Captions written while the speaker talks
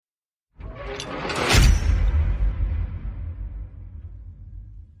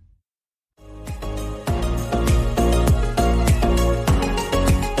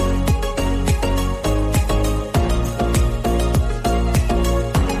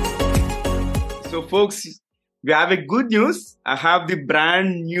So, folks, we have a good news. I have the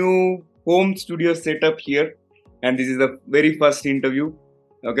brand new home studio setup here, and this is the very first interview,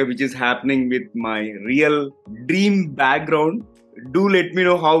 okay, which is happening with my real dream background. Do let me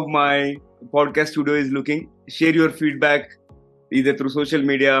know how my podcast studio is looking. Share your feedback either through social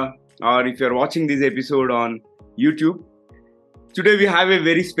media or if you're watching this episode on YouTube. Today we have a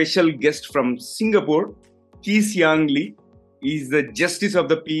very special guest from Singapore, KeeSiang Lee. He is the Justice of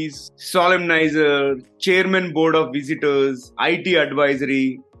the Peace, Solemnizer, Chairman Board of Visitors, IT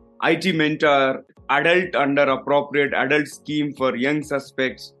Advisory, IT Mentor, Adult Under Appropriate Adult Scheme for Young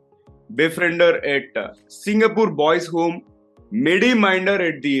Suspects, Befriender at Singapore Boys Home, Mediminder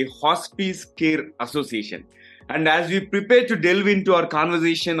at the Hospice Care Association. And as we prepare to delve into our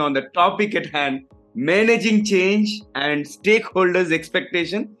conversation on the topic at hand, managing change and stakeholders'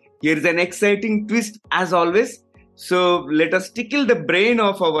 expectation, here is an exciting twist as always. So let us tickle the brain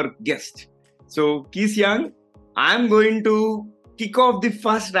of our guest. So KeeSiang, I'm going to kick off the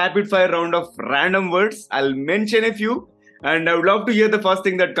first rapid fire round of random words. I'll mention a few and I would love to hear the first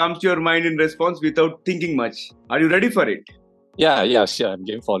thing that comes to your mind in response without thinking much. Are you ready for it? Yeah, sure. I'm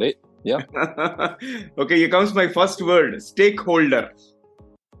game for it. Yeah. Okay, here comes my first word, stakeholder.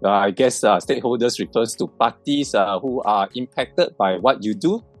 I guess stakeholders refers to parties who are impacted by what you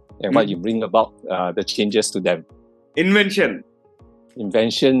do and what you bring about the changes to them. Invention,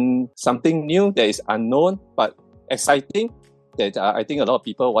 something new that is unknown but exciting that I think a lot of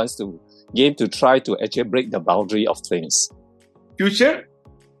people wants to try to actually break the boundary of things. Future,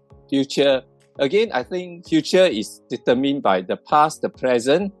 again, I think future is determined by the past, the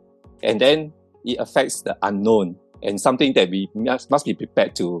present, and then it affects the unknown and something that we must be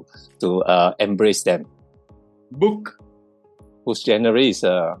prepared to embrace them. Book, whose generally is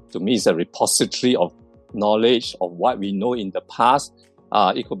to me is a repository of knowledge of what we know in the past.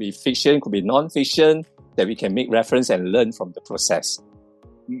 It could be fiction, it could be non-fiction that we can make reference and learn from the process.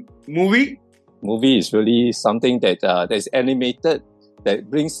 Movie is really something that is animated, that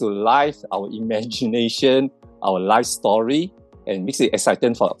brings to life our imagination, our life story, and makes it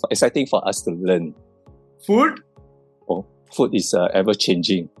exciting for us to learn. Food is ever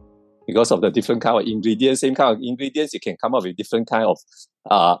changing because of the different kind of ingredients. Same kind of ingredients, you can come up with different kind of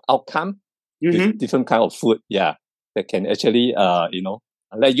outcome. With different kind of food, that can actually,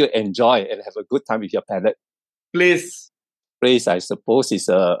 let you enjoy and have a good time with your palate. Place, I suppose, is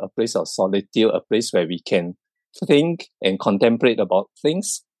a place of solitude, a place where we can think and contemplate about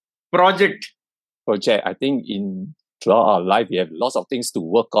things. Project, I think throughout our life, we have lots of things to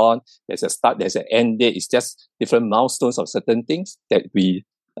work on. There's a start, there's an end date. It's just different milestones of certain things that we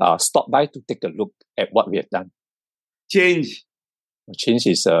stop by to take a look at what we have done. Change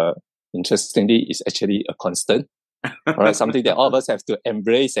is interestingly, is actually a constant. All right, something that all of us have to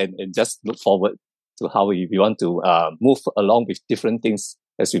embrace and just look forward to how we want to move along with different things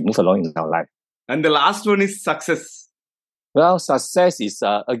as we move along in our life. And the last one is success. Well, success is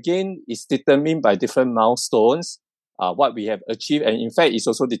is determined by different milestones, what we have achieved, and in fact, it's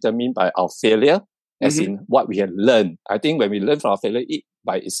also determined by our failure, as in what we have learned. I think when we learn from our failure, it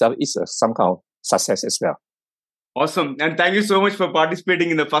by itself is some kind of success as well. Awesome. And thank you so much for participating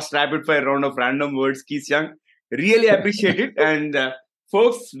in the first rapid fire round of random words, KeeSiang. Really appreciate it. And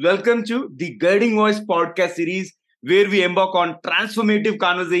folks, welcome to the Guiding Voice podcast series, where we embark on transformative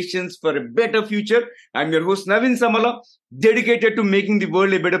conversations for a better future. I'm your host, Navin Samala, dedicated to making the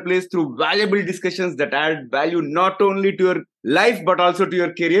world a better place through valuable discussions that add value not only to your life, but also to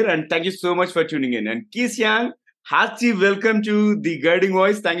your career. And thank you so much for tuning in. And KeeSiang, hearty welcome to the Guiding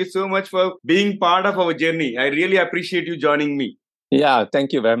Voice. Thank you so much for being part of our journey. I really appreciate you joining me. Yeah,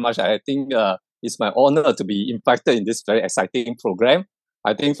 thank you very much. I think it's my honor to be invited in this very exciting program.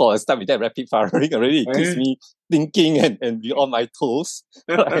 I think for a start with that rapid firing already, it keeps me thinking and be on my toes,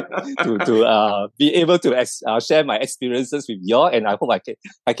 right? to be able to share my experiences with you, and I hope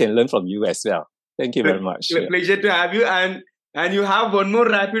I can learn from you as well. Thank you very much. Pleasure to have you. And you have one more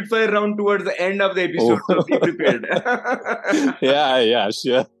rapid fire round towards the end of the episode. So be prepared. Yeah,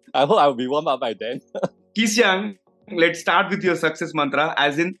 sure. I hope I'll be warm up by then. KeeSiang, let's start with your success mantra.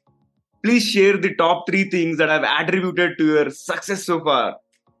 As in, please share the top 3 things that have attributed to your success so far.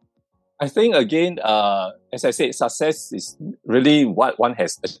 I think, again, as I said, success is really what one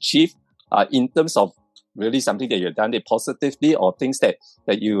has achieved in terms of really something that you've done it positively, or things that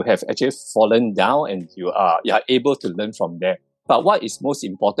you have actually fallen down and you are able to learn from there. But what is most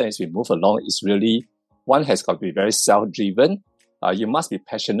important as we move along is really one has got to be very self-driven. You must be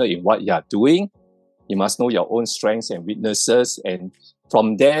passionate in what you are doing. You must know your own strengths and weaknesses, and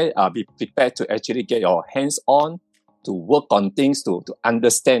from there, be prepared to actually get your hands on to work on things, to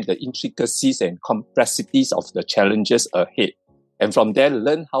understand the intricacies and complexities of the challenges ahead. And from there,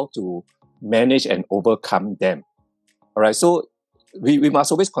 learn how to manage and overcome them. All right. So we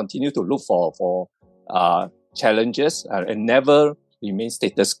must always continue to look for challenges and never remain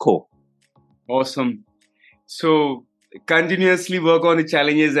status quo. Awesome. So continuously work on the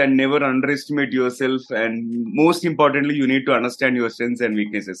challenges and never underestimate yourself. And most importantly, you need to understand your strengths and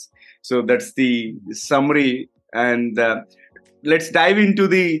weaknesses. So that's the summary. And let's dive into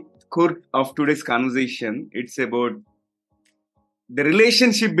the core of today's conversation. It's about the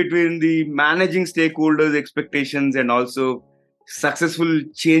relationship between the managing stakeholders' expectations and also successful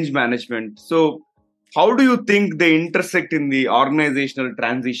change management. So how do you think they intersect in the organizational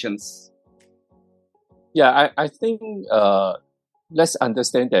transitions? Yeah, I think let's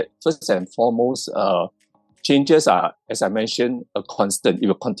understand that first and foremost, changes are, as I mentioned, a constant. It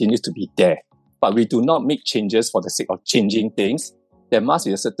will continue to be there. But we do not make changes for the sake of changing things. There must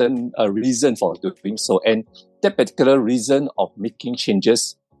be a certain reason for doing so. And that particular reason of making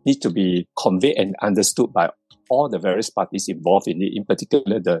changes needs to be conveyed and understood by all the various parties involved in it, in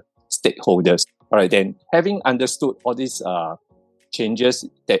particular the stakeholders. All right, then having understood all these changes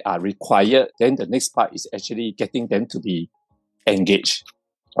that are required, then the next part is actually getting them to be engaged.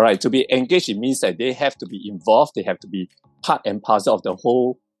 All right, to be engaged, it means that they have to be involved. They have to be part and parcel of the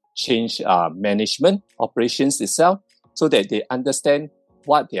whole change management operations itself, so that they understand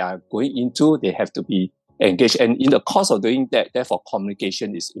what they are going into. They have to be engaged. And in the course of doing that, therefore,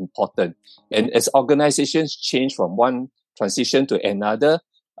 communication is important. And as organizations change from one transition to another,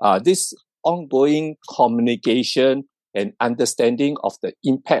 this ongoing communication and understanding of the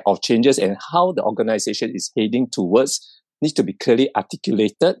impact of changes and how the organization is heading towards needs to be clearly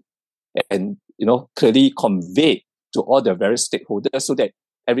articulated and, clearly conveyed to all the various stakeholders so that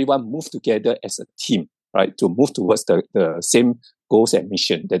everyone move together as a team, right, to move towards the same goals and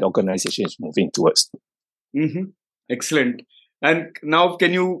mission that the organization is moving towards. Mm-hmm. Excellent. And now,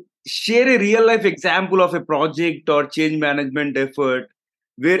 can you share a real life example of a project or change management effort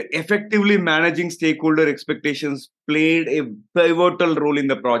where effectively managing stakeholder expectations played a pivotal role in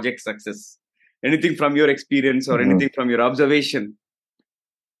the project success? Anything from your experience or anything from your observation?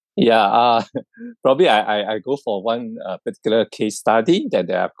 Yeah, probably I go for one particular case study that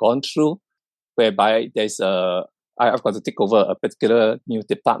I've gone through, whereby I've got to take over a particular new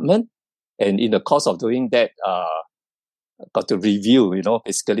department, and in the course of doing that, got to review,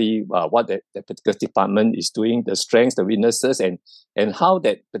 basically what that particular department is doing, the strengths, the weaknesses, and how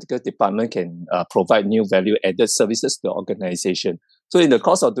that particular department can provide new value-added services to the organization. So in the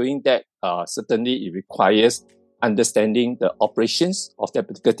course of doing that, certainly it requires understanding the operations of that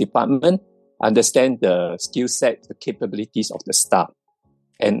particular department, understand the skill set, the capabilities of the staff.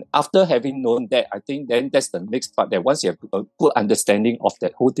 And after having known that, I think then that's the next part, that once you have a good understanding of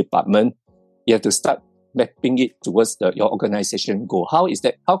that whole department, you have to start mapping it towards your organization goal. How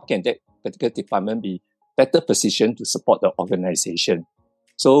can that particular department be better positioned to support the organization?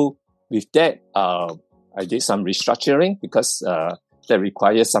 So with that, I did some restructuring because that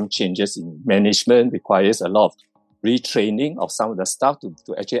requires some changes in management, requires a lot of retraining of some of the staff to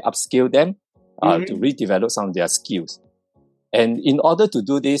actually upskill them, to redevelop some of their skills. And in order to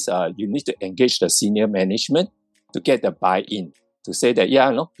do this, you need to engage the senior management to get the buy-in, to say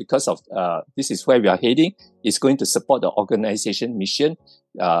that, because of this is where we are heading, it's going to support the organization mission.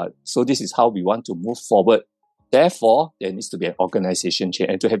 So this is how we want to move forward. Therefore, there needs to be an organization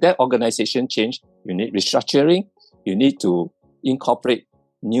change. And to have that organization change, you need restructuring. You need to incorporate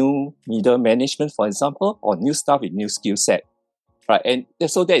new middle management, for example, or new staff with new skill set. Right. And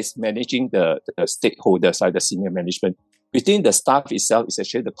so that is managing the stakeholders, like the senior management. Within the staff itself is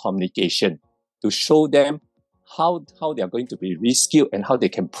actually the communication to show them how they are going to be reskilled and how they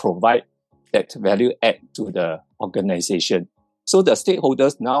can provide that value add to the organization. So the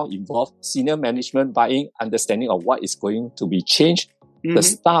stakeholders now involve senior management buying, understanding of what is going to be changed, the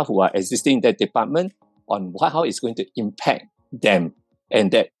staff who are existing in that department on how it's going to impact them.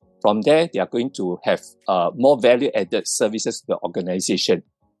 And that from there, they are going to have more value-added services to the organization.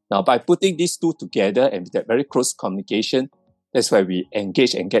 Now, by putting these two together and with that very close communication, that's where we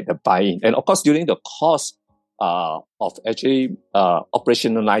engage and get the buy-in. And of course, during the course of actually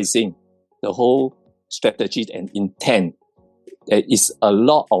operationalizing the whole strategy and intent, there is a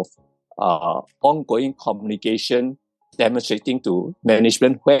lot of ongoing communication demonstrating to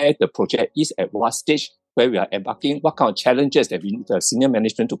management where the project is at what stage, where we are embarking, what kind of challenges that we need the senior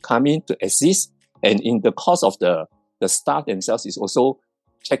management to come in to assist. And in the course of the staff themselves is also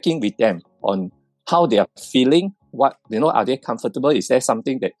checking with them on how they are feeling, are they comfortable? Is there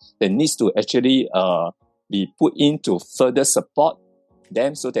something that needs to actually be put in to further support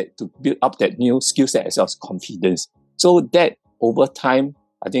them so that to build up that new skill set as well as confidence. So that over time,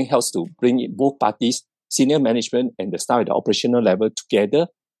 I think helps to bring in both parties, senior management and the staff at the operational level together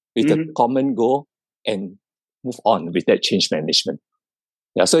with a common goal and move on with that change management.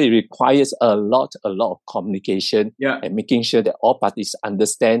 Yeah, so it requires a lot of communication and making sure that all parties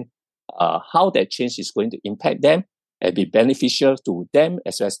understand how that change is going to impact them and be beneficial to them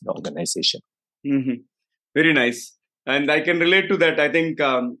as well as the organization. Mm-hmm. Very nice. And I can relate to that. I think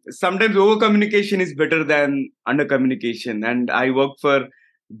sometimes over communication is better than under communication. And I work for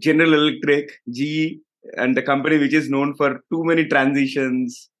General Electric, GE, and the company which is known for too many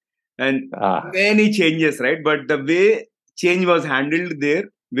transitions and many changes, right? But the way change was handled there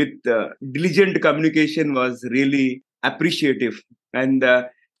with diligent communication was really appreciative. And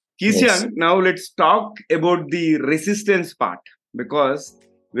KeeSiang, now let's talk about the resistance part, because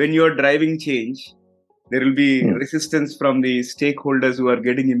when you're driving change, there will be resistance from the stakeholders who are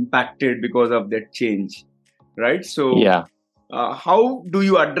getting impacted because of that change, right? So how do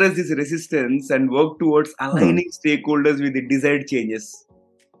you address this resistance and work towards aligning stakeholders with the desired changes?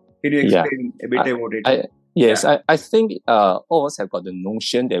 Can you explain a bit about it? I think all of us have got the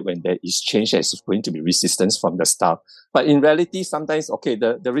notion that when there is change, there's going to be resistance from the staff. But in reality, sometimes,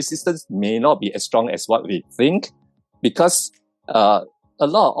 the resistance may not be as strong as what we think, because a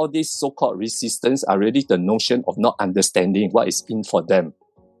lot of all these so-called resistance are really the notion of not understanding what is in for them,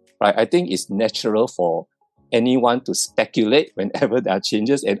 right? I think it's natural for anyone to speculate whenever there are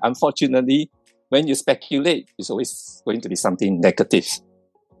changes. And unfortunately, when you speculate, it's always going to be something negative,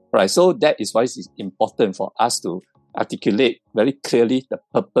 right? So that is why it's important for us to articulate very clearly the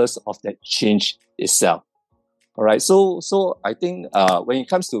purpose of that change itself. All right. So I think when it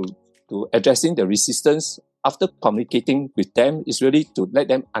comes to addressing the resistance, after communicating with them, is really to let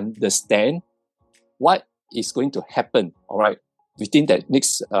them understand what is going to happen, all right, within that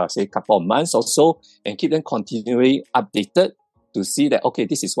next, say, couple of months or so, and keep them continually updated to see that,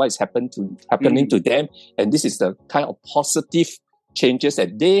 this is what is happening to them, and this is the kind of positive changes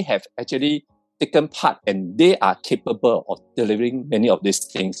that they have actually taken part, and they are capable of delivering many of these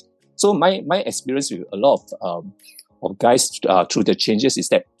things. So my experience with a lot of guys through the changes is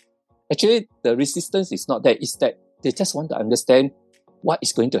that actually the resistance is not there. It's that they just want to understand what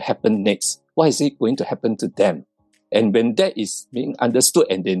is going to happen next. What is it going to happen to them? And when that is being understood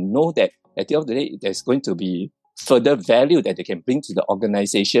and they know that at the end of the day, there's going to be further value that they can bring to the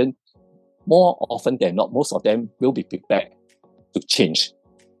organization, more often than not, most of them will be prepared to change.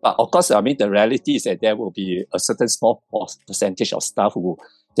 But of course, the reality is that there will be a certain small percentage of staff who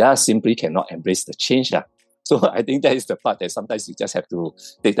just simply cannot embrace the change. So I think that is the part that sometimes you just have to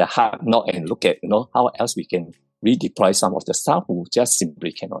take the hard knock and look at, how else we can redeploy some of the staff who just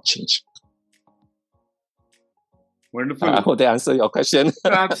simply cannot change. Wonderful. I hope that answers your question.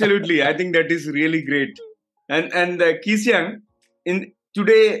 Absolutely. I think that is really great. And KeeSiang, in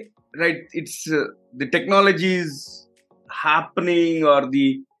today, right, it's the technology is happening, or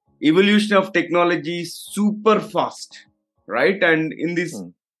the evolution of technology is super fast, right? And in this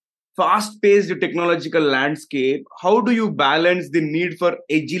fast-paced technological landscape, how do you balance the need for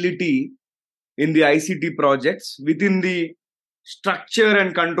agility in the ICT projects within the structure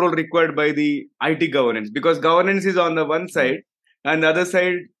and control required by the IT governance? Because governance is on the one side, and the other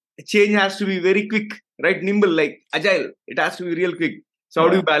side, change has to be very quick, right? Nimble, like agile. It has to be real quick. So how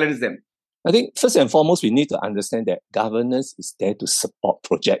do you balance them? I think first and foremost, we need to understand that governance is there to support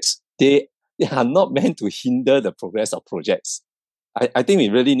projects. They are not meant to hinder the progress of projects. I think we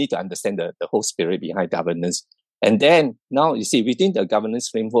really need to understand the whole spirit behind governance. And then now, you see, within the governance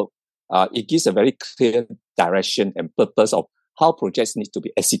framework, it gives a very clear direction and purpose of how projects need to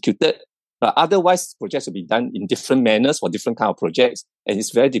be executed. But otherwise, projects will be done in different manners for different kind of projects, and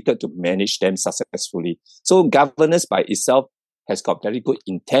it's very difficult to manage them successfully. So governance by itself has got very good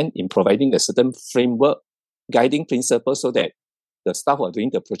intent in providing a certain framework, guiding principles so that the staff who are doing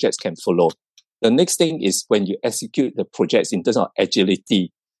the projects can follow. The next thing is when you execute the projects in terms of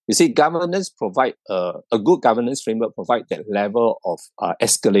agility. You see, governance provide a good governance framework provide that level of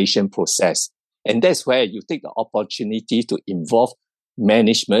escalation process. And that's where you take the opportunity to involve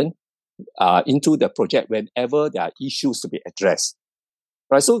management into the project whenever there are issues to be addressed.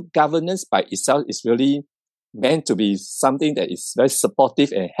 Right? So governance by itself is really meant to be something that is very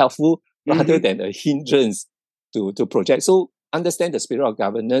supportive and helpful rather than a hindrance to projects. So understand the spirit of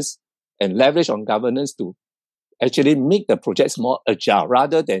governance and leverage on governance to actually make the projects more agile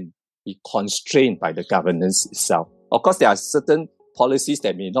rather than be constrained by the governance itself. Of course, there are certain policies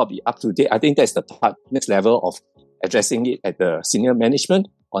that may not be up to date. I think that's the next level of addressing it at the senior management.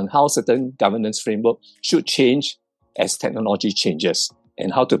 on how certain governance framework should change as technology changes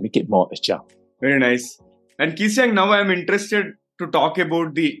and how to make it more agile. Very nice. And KeeSiang, now I'm interested to talk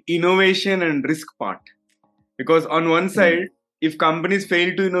about the innovation and risk part. Because on one side, if companies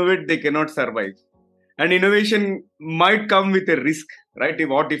fail to innovate, they cannot survive. And innovation might come with a risk, right?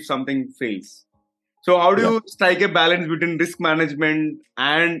 What if something fails? So how do you strike a balance between risk management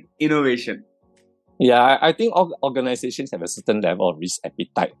and innovation? Yeah, I think organizations have a certain level of risk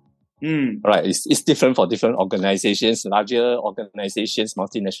appetite. Right, it's different for different organizations. Larger organizations,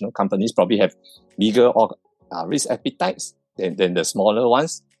 multinational companies probably have bigger risk appetites than the smaller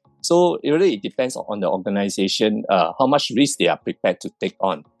ones. So it depends on the organization, how much risk they are prepared to take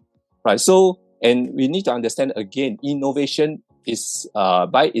on. Right. So, and we need to understand again, innovation is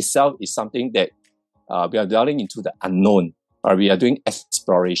by itself is something that we are delving into the unknown, or we are doing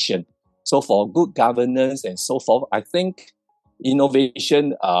exploration. So for good governance and so forth, I think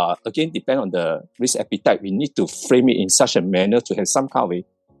innovation, again, depend on the risk appetite. We need to frame it in such a manner to have some kind of a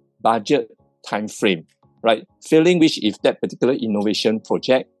budget time frame, right? Failing which, if that particular innovation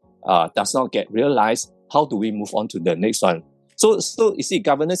project does not get realized, how do we move on to the next one? So you see,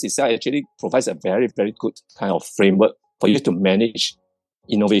 governance itself actually provides a very, very good kind of framework for you to manage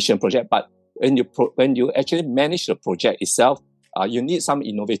innovation project. But when you actually manage the project itself, you need some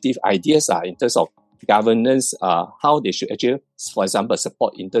innovative ideas in terms of governance, how they should actually, for example,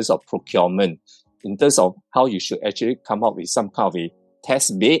 support in terms of procurement, in terms of how you should actually come up with some kind of a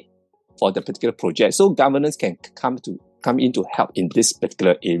test bed for the particular project. So governance can come in to help in this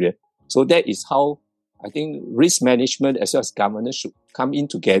particular area. So that is how I think risk management as well as governance should come in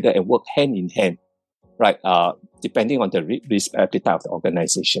together and work hand in hand, right? Depending on the risk appetite of the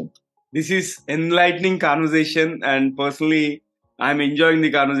organization. This is enlightening conversation, and personally, I'm enjoying the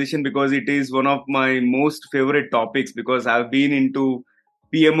conversation because it is one of my most favorite topics, because I've been into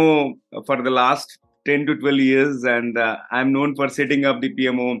PMO for the last 10 to 12 years, and I'm known for setting up the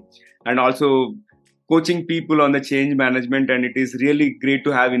PMO and also coaching people on the change management. And it is really great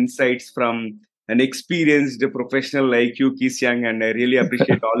to have insights from an experienced professional like you, KeeSiang, and I really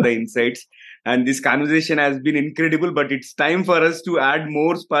appreciate all the insights. And this conversation has been incredible, but it's time for us to add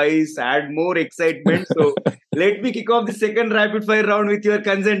more spice, add more excitement. So let me kick off the second rapid fire round with your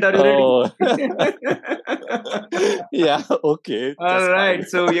consent. Are you ready? Yeah, okay. All right.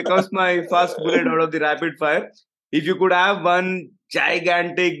 So here comes my first bullet out of the rapid fire. If you could have one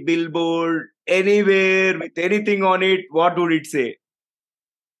gigantic billboard anywhere with anything on it, what would it say?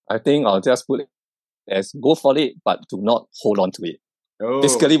 I think I'll just put it as go for it, but do not hold on to it. Oh.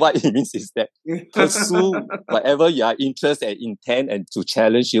 Basically, what it means is that pursue whatever you are interested and intent and to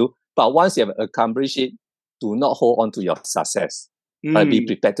challenge you. But once you have accomplished it, do not hold on to your success. But be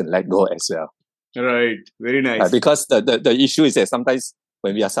prepared to let go as well. Right. Very nice. Because the issue is that sometimes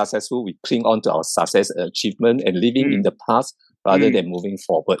when we are successful, we cling on to our success achievement and living in the past rather than moving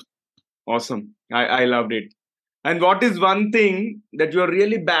forward. Awesome. I loved it. And what is one thing that you're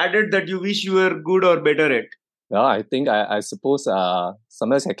really bad at that you wish you were good or better at? Well, I think I suppose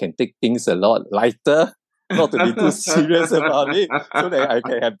sometimes I can take things a lot lighter, not to be too serious about it, so that I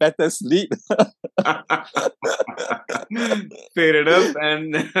can have better sleep. Fair enough.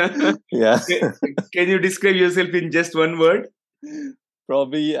 And yeah, can you describe yourself in just one word?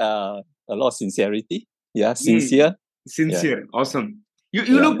 Probably a lot of sincerity. Yeah, sincere. Sincere. Yeah. Awesome.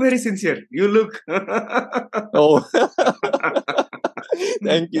 You look very sincere. You look. Oh.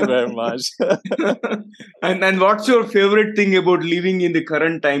 Thank you very much. And what's your favorite thing about living in the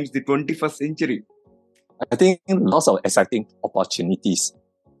current times, the 21st century? I think lots of exciting opportunities,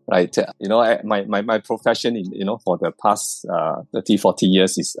 right? My profession, for the past 30, 40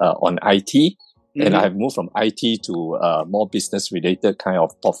 years is on IT. And I've moved from IT to more business-related kind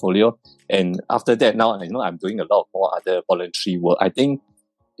of portfolio. And after that, now I'm doing a lot more other voluntary work. I think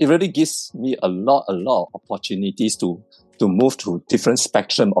it really gives me a lot of opportunities to move to different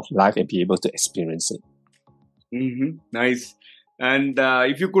spectrum of life and be able to experience it. Nice. And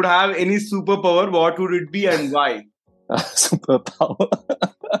if you could have any superpower, what would it be and why? Superpower.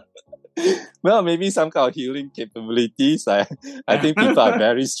 Well, maybe some kind of healing capabilities. I think people are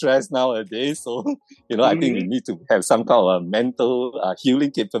very stressed nowadays. So, I think we need to have some kind of a mental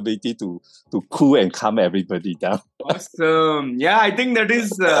healing capability to cool and calm everybody down. Awesome. Yeah, I think that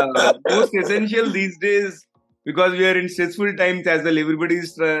is most essential these days, because we are in stressful times as well. Everybody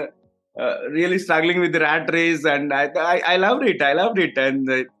is really struggling with the rat race. And I loved it. And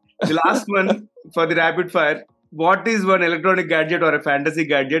the last one for the rapid fire. What is one electronic gadget or a fantasy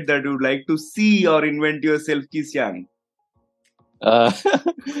gadget that you would like to see or invent yourself, KeeSiang? Uh,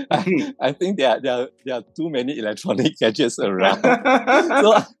 I think there are too many electronic gadgets around.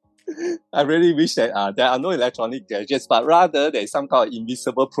 So I really wish that there are no electronic gadgets, but rather there is some kind of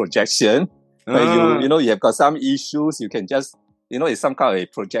invisible projection where you have got some issues, you can just, it's some kind of a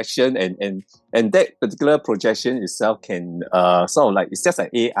projection, and that particular projection itself can sort of like, it's just an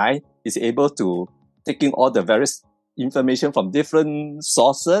AI is able to taking all the various information from different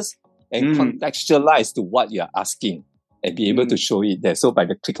sources and contextualize to what you are asking and be able to show it there. So by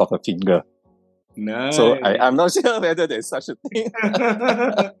the click of a finger. Nice. So I'm not sure whether there's such a thing.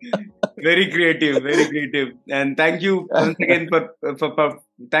 Very creative, very creative. And thank you once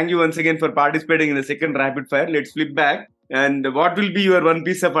again for participating in the second rapid fire. Let's flip back. And what will be your one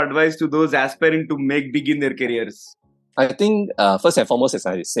piece of advice to those aspiring to make big in their careers? I think first and foremost, as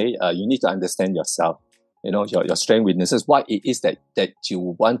I say, you need to understand yourself. Your strength, weaknesses, what it is that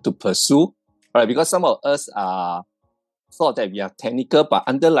you want to pursue. Right? Because some of us are thought that we are technical, but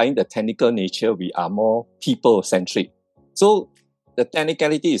underlying the technical nature, we are more people-centric. So the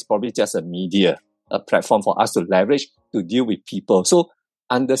technicality is probably just a media, a platform for us to leverage to deal with people. So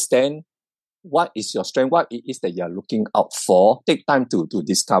understand what is your strength, what it is that you are looking out for. Take time to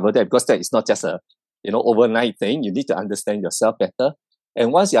discover that, because that is not just a overnight thing. You need to understand yourself better.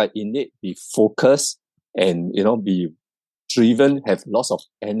 And once you are in it, be focused and be driven, have lots of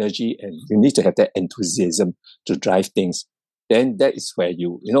energy, and you need to have that enthusiasm to drive things. Then that is where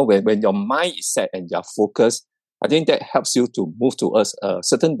when your mind is set and you're focused, I think that helps you to move towards a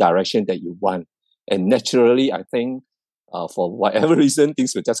certain direction that you want. And naturally, I think for whatever reason,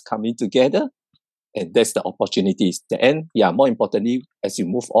 things will just come in together, and that's the opportunities. More importantly, as you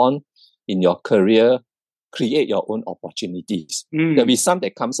move on in your career, create your own opportunities. There'll be some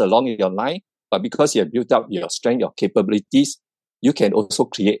that comes along in your line, but because you have built up your strength, your capabilities, you can also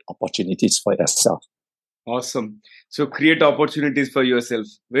create opportunities for yourself. Awesome. So create opportunities for yourself.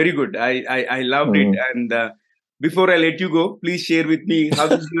 Very good. I loved it. And before I let you go, please share with me how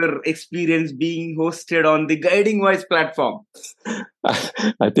is your experience being hosted on the Guiding Voice platform?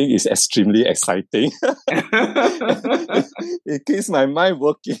 I think it's extremely exciting. It keeps my mind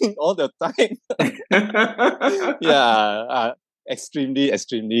working all the time. Extremely,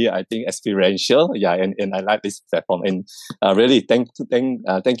 I think, experiential. And I like this platform. And really, thank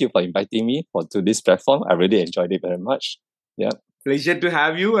you for inviting me to this platform. I really enjoyed it very much. Yeah. Pleasure to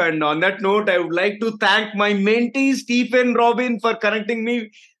have you. And on that note, I would like to thank my mentee, Stephen Robin, for connecting me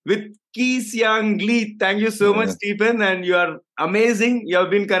with KeeSiang Lee. Thank you so much, Stephen. And you are amazing. You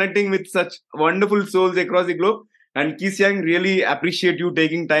have been connecting with such wonderful souls across the globe. And KeeSiang, really appreciate you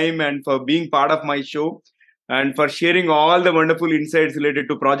taking time and for being part of my show and for sharing all the wonderful insights related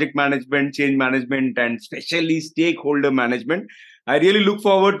to project management, change management, and especially stakeholder management. I really look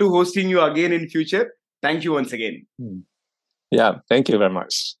forward to hosting you again in future. Thank you once again. Yeah, thank you very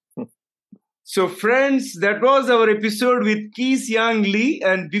much. So friends, that was our episode with KeeSiang Lee.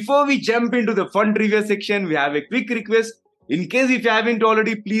 And before we jump into the fun trivia section, we have a quick request. In case if you haven't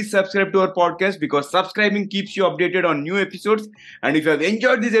already, please subscribe to our podcast, because subscribing keeps you updated on new episodes. And if you have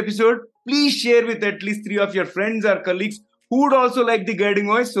enjoyed this episode, please share with at least 3 of your friends or colleagues who would also like the Guiding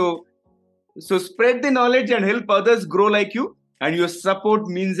Voice. So spread the knowledge and help others grow like you. And your support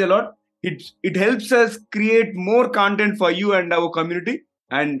means a lot. It helps us create more content for you and our community.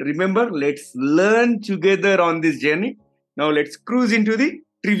 And remember, let's learn together on this journey. Now let's cruise into the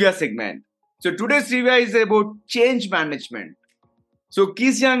trivia segment. So today's trivia is about change management. So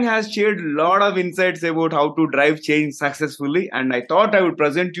KeeSiang has shared a lot of insights about how to drive change successfully. And I thought I would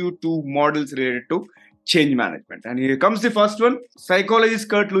present you 2 models related to change management. And here comes the first one. Psychologist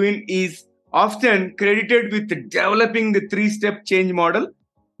Kurt Lewin is often credited with developing the 3-step change model,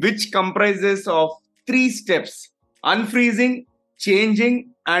 which comprises of 3 steps: unfreezing,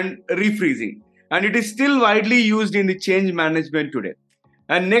 changing, and refreezing. And it is still widely used in the change management today.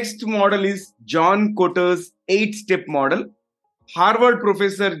 And next model is John Kotter's 8-step model. Harvard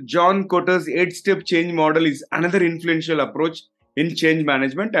professor John Kotter's 8-step change model is another influential approach in change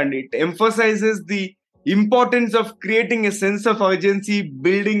management, and it emphasizes the importance of creating a sense of urgency,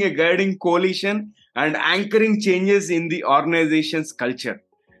 building a guiding coalition, and anchoring changes in the organization's culture.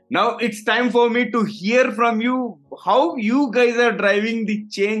 Now it's time for me to hear from you how you guys are driving the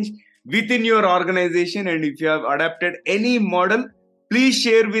change within your organization. And if you have adapted any model, please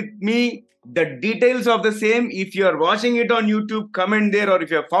share with me the details of the same. If you are watching it on YouTube, comment there. Or if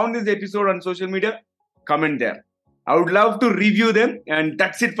you have found this episode on social media, comment there. I would love to review them. And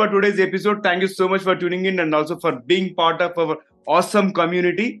that's it for today's episode. Thank you so much for tuning in and also for being part of our awesome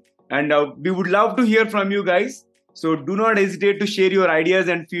community. And we would love to hear from you guys. So do not hesitate to share your ideas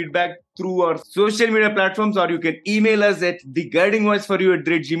and feedback through our social media platforms, or you can email us at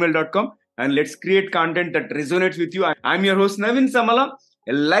theguidingvoiceforyou@gmail.com, and let's create content that resonates with you. I'm your host Navin Samala,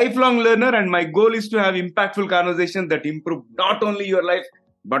 a lifelong learner, and my goal is to have impactful conversations that improve not only your life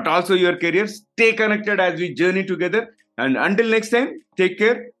but also your career. Stay connected as we journey together. And until next time, take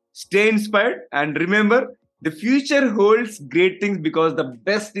care, stay inspired, and remember, the future holds great things because the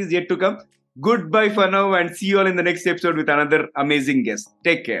best is yet to come. Goodbye for now, and see you all in the next episode with another amazing guest.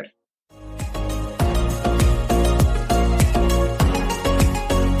 Take care.